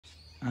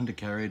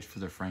undercarriage for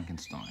the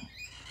Frankenstein.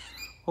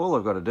 All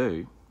I've got to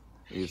do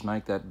is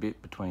make that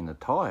bit between the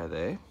tyre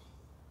there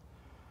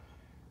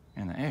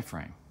and the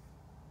airframe.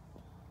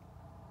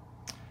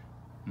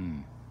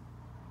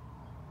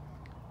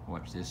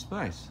 Watch this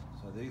space.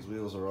 So these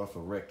wheels are off a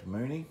wrecked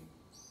Mooney,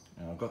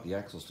 and I've got the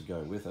axles to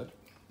go with it,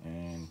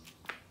 and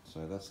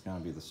so that's going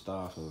to be the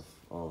start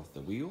of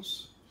the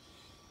wheels.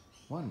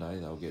 One day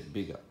they'll get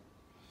bigger,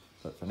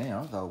 but for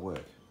now they'll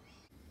work.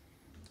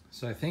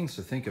 So things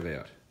to think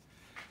about.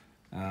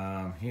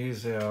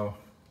 Here's our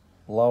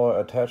lower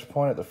attach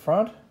point at the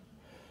front.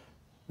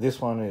 This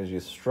one is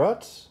your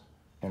struts,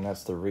 and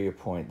that's the rear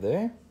point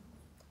there.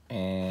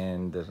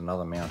 And there's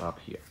another mount up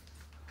here.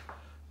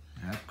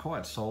 Now, it's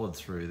quite solid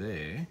through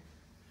there.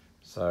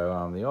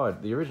 So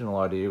the original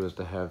idea was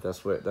to have,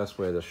 that's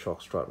where the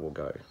shock strut will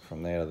go,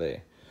 from there to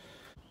there.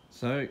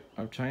 So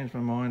I've changed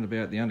my mind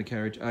about the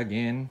undercarriage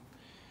again.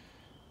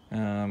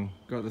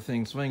 Got the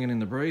thing swinging in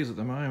the breeze at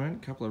the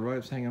moment, a couple of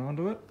ropes hanging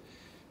onto it.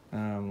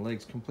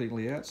 Legs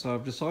completely out. So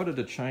I've decided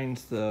to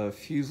change the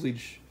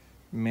fuselage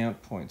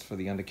mount points for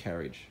the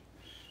undercarriage.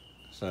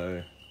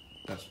 So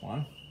that's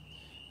one.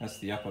 That's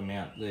the upper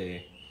mount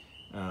there.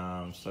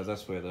 So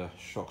that's where the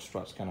shock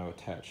strut's going to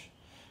attach.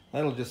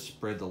 That'll just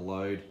spread the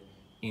load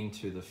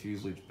into the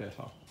fuselage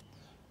better.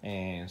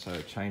 And so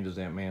it changes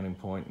that mounting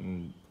point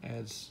and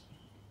adds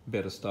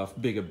better stuff,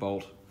 bigger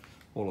bolt,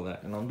 all of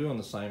that. And I'm doing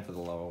the same for the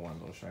lower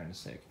ones, I'll show you in a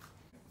sec.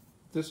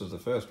 This is the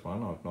first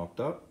one I've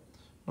knocked up.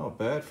 Not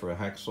bad for a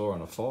hacksaw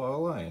and a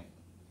file, eh?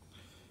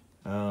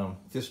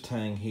 This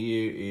tang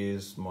here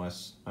is my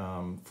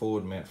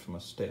forward mount for my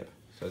step.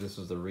 So this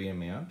is the rear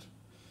mount.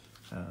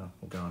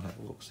 We'll go and have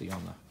a look-see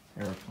on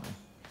the aeroplane.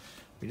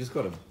 We just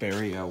got to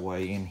bury our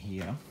way in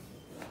here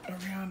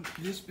around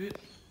this bit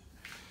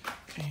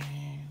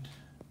and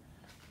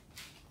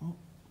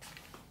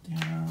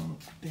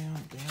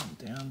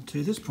down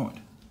to this point. I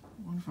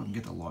wonder if I can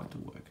get the light to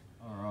work.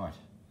 All right,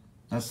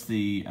 that's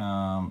the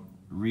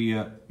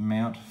rear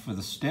mount for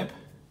the step,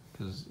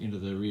 because into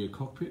the rear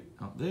cockpit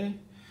up there.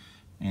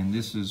 And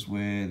this is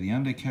where the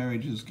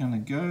undercarriage is going to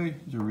go,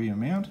 the rear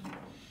mount,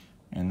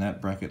 and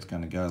that bracket's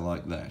going to go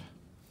like that.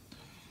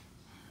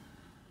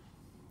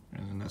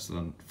 And then that's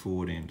the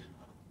forward end.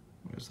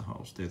 Where's the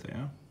holes? There they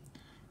are.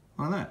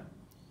 Like that.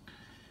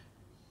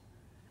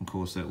 Of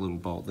course, that little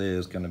bolt there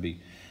is going to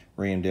be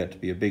reamed out to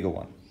be a bigger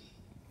one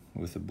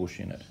with a bush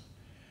in it.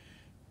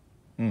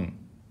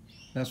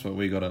 That's what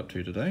we got up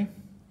to today.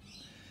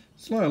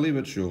 Slowly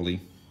but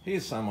surely.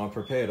 Here's some I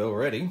prepared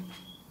already.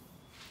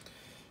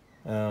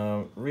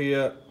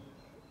 Rear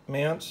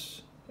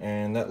mounts,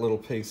 and that little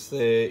piece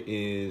there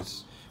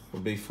will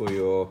be for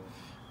your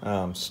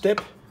step.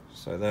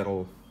 So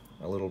that'll,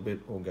 a little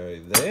bit will go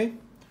there,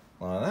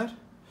 like that.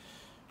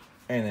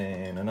 And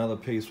then another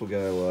piece will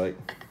go like,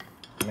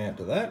 mount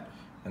to that,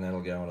 and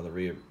that'll go onto the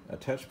rear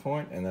attach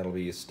point, and that'll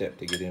be your step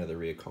to get into the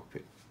rear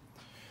cockpit.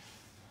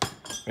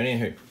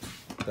 Anywho,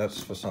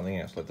 that's for something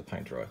else, let the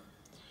paint dry.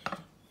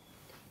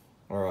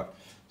 All right,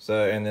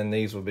 so, and then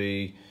these will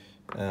be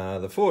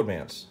the forward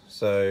mounts.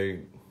 So,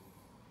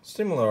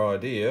 similar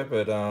idea,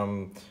 but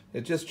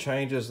it just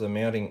changes the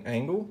mounting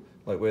angle,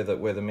 like where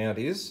the mount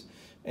is,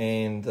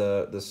 and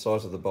the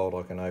size of the bolt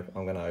I'm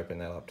going to open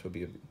that up to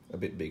be a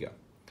bit bigger.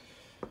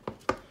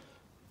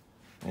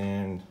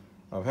 And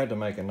I've had to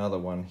make another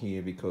one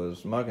here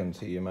because Muggins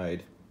here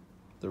made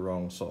the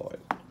wrong side.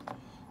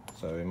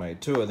 So we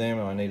made two of them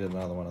and I needed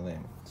another one of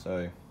them.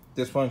 So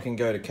this one can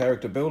go to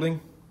character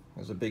building.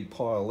 There's a big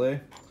pile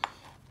there.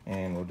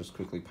 And we'll just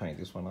quickly paint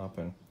this one up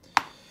and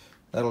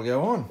that'll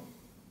go on.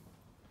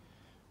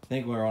 I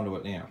think we're onto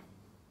it now.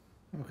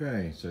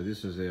 Okay, so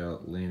this is our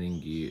landing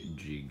gear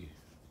jig.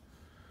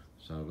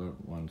 So I've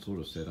got one sort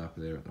of set up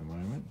there at the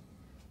moment.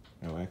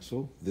 Our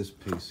axle, this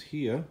piece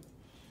here,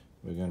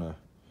 we're gonna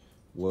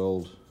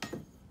weld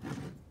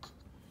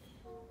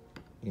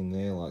in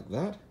there like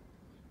that,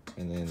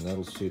 and then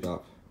that'll sit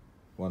up.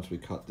 Once we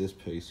cut this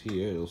piece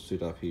here, it'll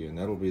sit up here, and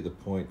that'll be the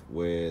point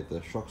where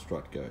the shock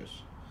strut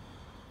goes,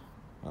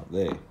 up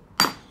there,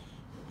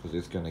 because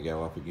it's going to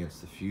go up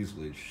against the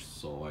fuselage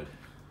side.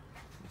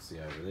 You see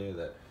over there,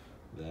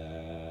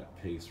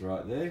 that piece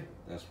right there,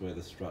 that's where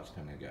the strut's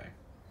going to go.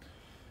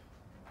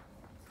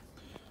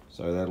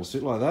 So that'll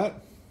sit like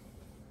that,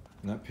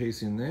 and that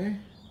piece in there.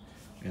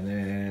 And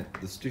then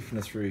the stiffener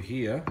through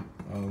here,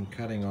 I'm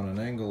cutting on an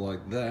angle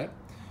like that,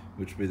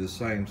 which will be the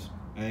same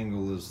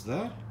angle as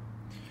that,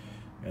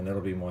 and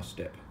that'll be my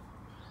step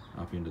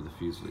up into the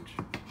fuselage.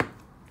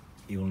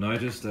 You'll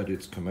notice that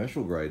it's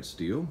commercial grade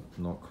steel,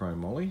 not chrome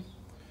moly.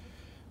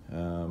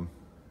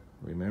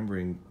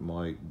 Remembering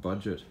my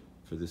budget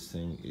for this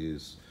thing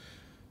is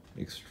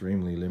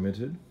extremely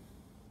limited.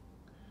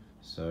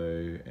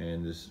 So,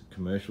 and this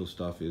commercial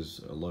stuff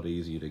is a lot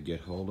easier to get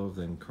hold of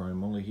than chrome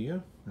moly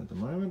here at the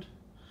moment.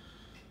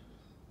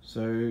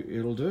 So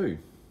it'll do.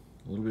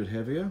 A little bit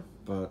heavier,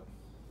 but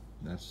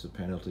that's the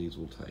penalties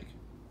we'll take.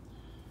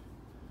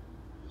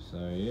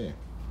 So yeah,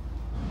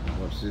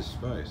 watch this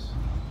space.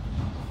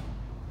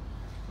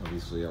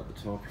 Obviously up the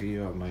top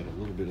here, I've made a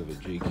little bit of a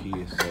jig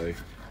here, so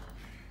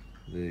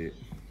there.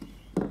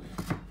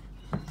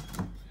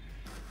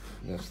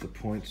 That's the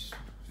points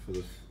for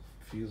the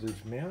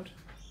fuselage mount.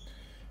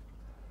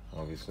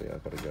 Obviously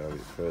I've got to go a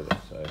bit further,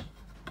 so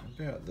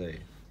about there.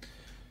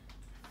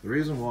 The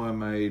reason why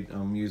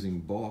I'm using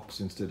box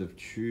instead of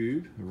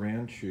tube, a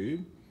round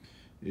tube,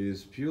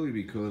 is purely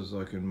because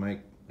I can make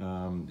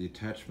the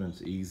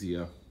attachments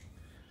easier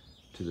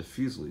to the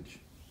fuselage.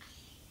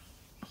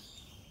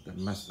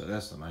 That's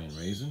the main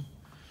reason.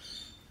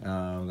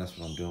 That's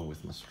what I'm doing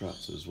with my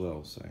struts as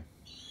well, so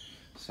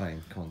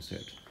same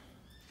concept.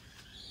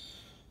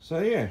 So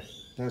yeah,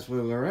 that's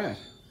where we're at.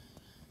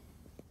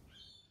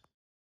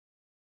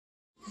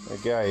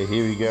 Okay,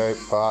 here we go,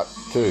 part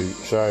 2.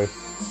 So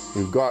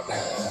we've got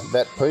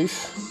that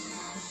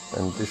piece,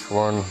 and this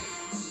one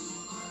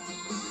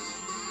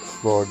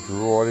slides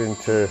right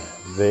into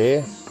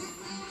there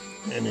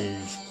and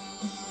is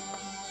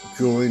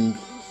joined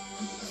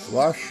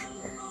flush,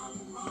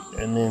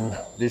 and then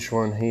this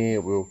one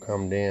here will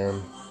come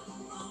down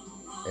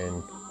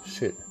and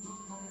sit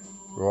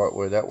right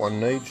where that one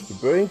needs to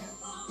be,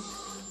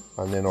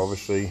 and then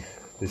obviously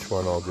this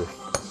one I'll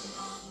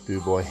just do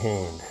by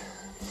hand.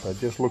 So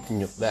just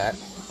looking at that,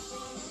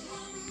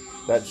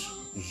 that's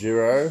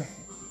 0,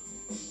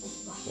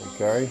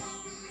 okay,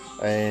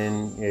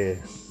 and yeah,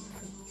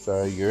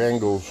 so your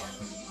angles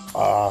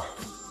are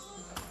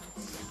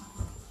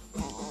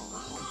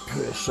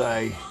per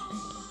se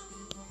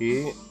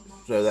here,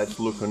 so that's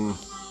looking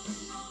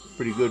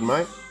pretty good,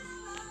 mate.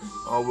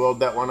 I'll weld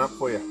that one up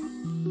for you.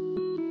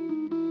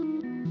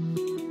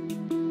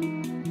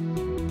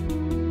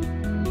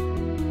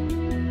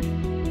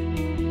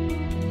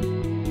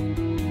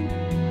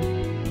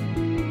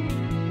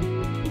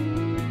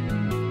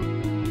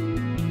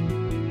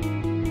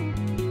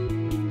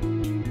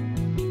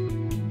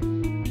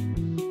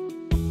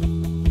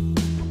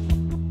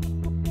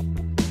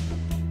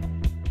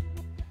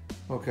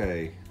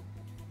 Okay,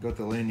 got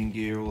the landing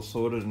gear all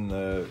sorted and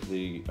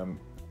the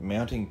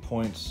mounting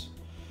points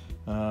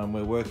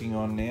we're working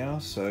on now.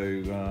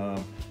 So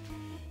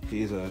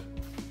here's a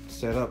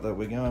setup that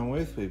we're going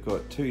with. We've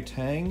got 2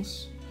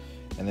 tangs,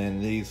 and then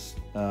these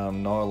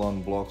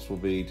nylon blocks will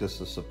be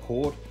just a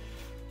support,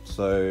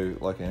 so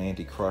like an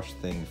anti-crush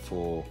thing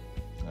for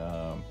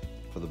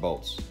the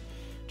bolts,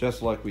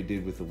 just like we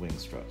did with the wing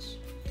struts.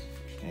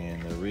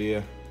 And the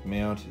rear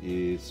mount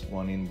is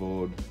one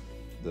inboard,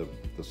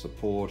 the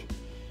support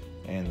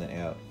and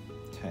the out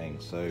tang.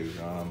 So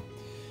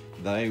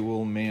they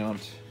will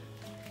mount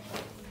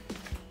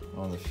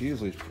on the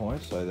fuselage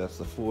point, so that's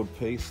the forward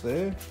piece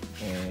there,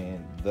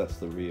 and that's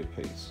the rear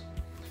piece.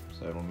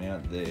 So it'll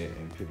mount there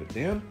and pivot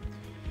down,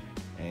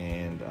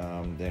 and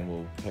then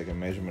we'll take a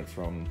measurement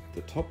from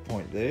the top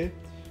point there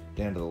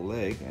down to the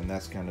leg, and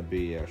that's going to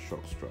be our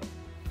shock strut.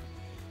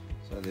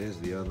 So there's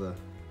the other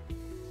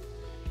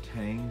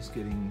tangs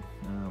getting,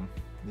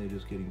 they're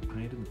just getting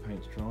painted. The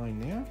paint's drying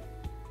now.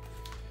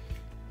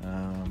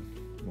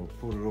 We'll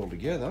put it all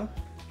together,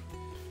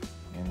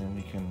 and then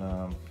we can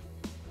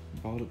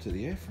bolt it to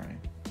the airframe.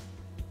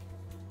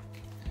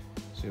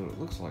 See what it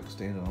looks like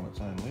standing on its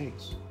own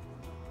legs.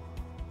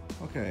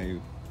 Okay,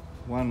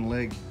 one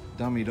leg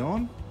dummied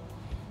on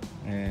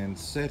and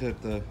set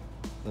at the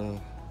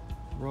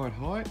right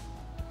height.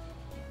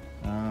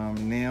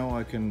 Now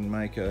I can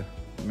make a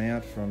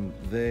mount from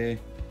there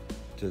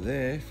to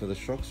there for the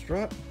shock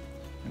strut,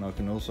 and I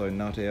can also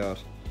nut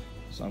out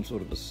some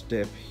sort of a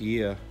step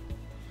here,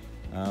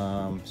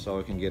 so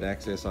I can get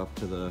access up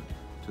to the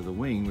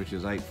wing, which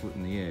is 8 foot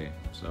in the air,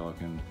 so I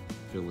can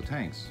fill the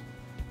tanks.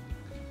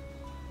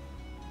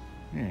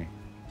 Yeah,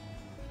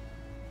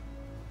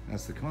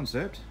 that's the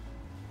concept.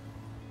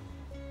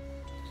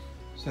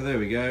 So there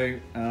we go,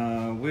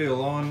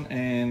 wheel on,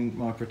 and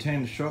my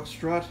pretend shock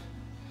strut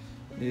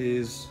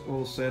is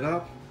all set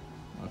up.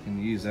 I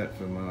can use that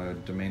for my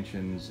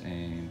dimensions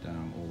and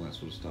all that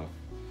sort of stuff.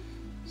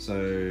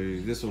 So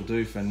this will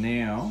do for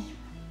now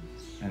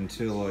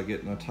until I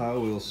get my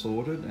tail wheel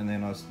sorted, and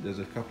then there's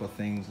a couple of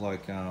things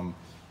like I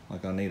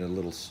need a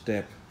little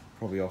step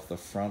probably off the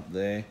front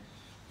there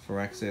for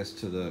access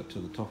to the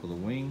top of the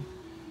wing,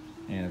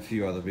 and a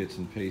few other bits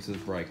and pieces,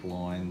 brake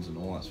lines and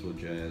all that sort of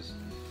jazz.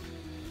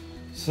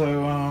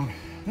 So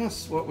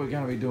that's what we're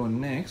going to be doing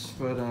next,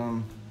 but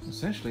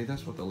essentially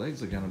that's what the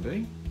legs are going to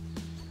be.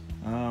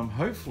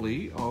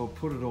 Hopefully I'll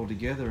put it all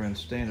together and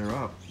stand her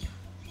up,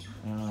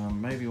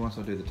 maybe once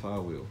I do the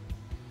tail wheel.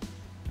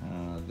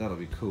 That'll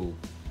be cool.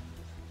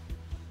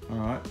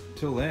 Alright,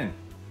 till then.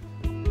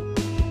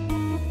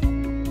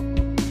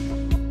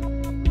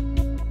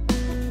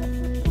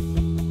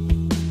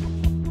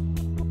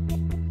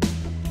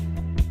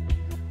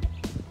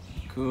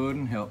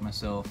 Couldn't help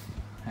myself.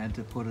 Had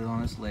to put it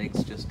on its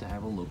legs just to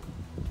have a look.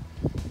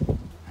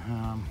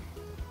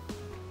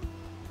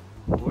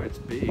 Boy, it's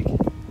big.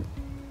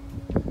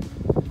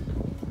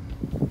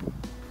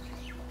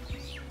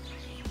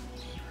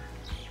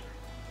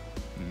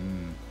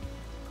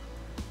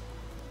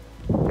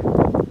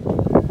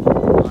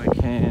 I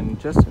can,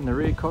 just in the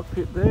rear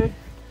cockpit there,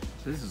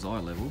 so this is eye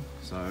level,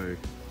 so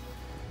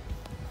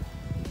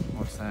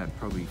what's that,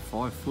 probably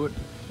 5 foot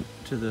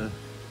to the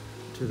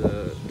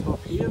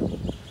top here,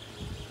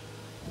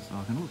 so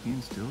I can look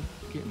in still.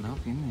 Getting up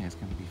in there is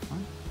going to be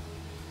fun.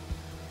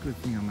 Good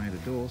thing I made a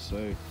door,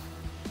 so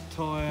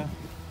tyre,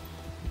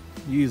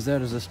 use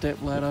that as a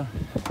step ladder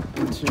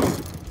into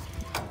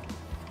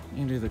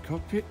the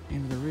cockpit,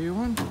 into the rear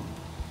one.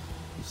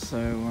 So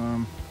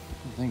I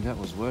think that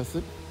was worth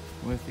it,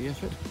 worth the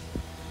effort.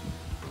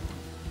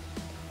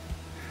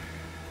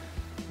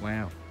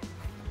 Wow.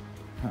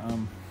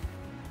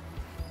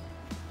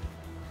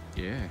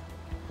 Yeah.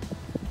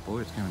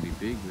 Boy, it's going to be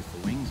big with the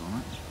wings on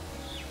it.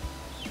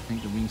 I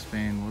think the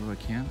wingspan, what do I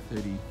count?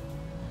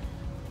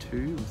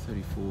 32 or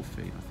 34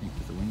 feet, I think,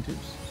 with the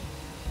wingtips.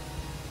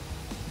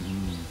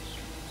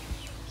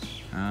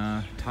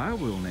 Tail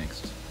wheel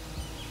next.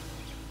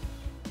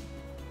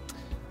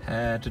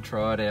 Had to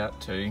try it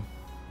out too.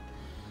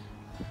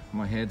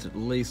 My head's at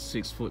least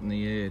 6 foot in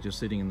the air, just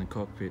sitting in the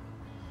cockpit.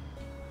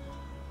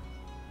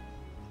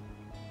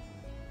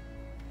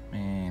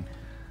 Man,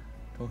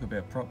 talk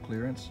about prop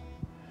clearance.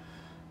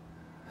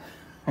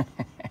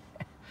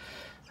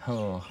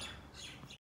 Oh.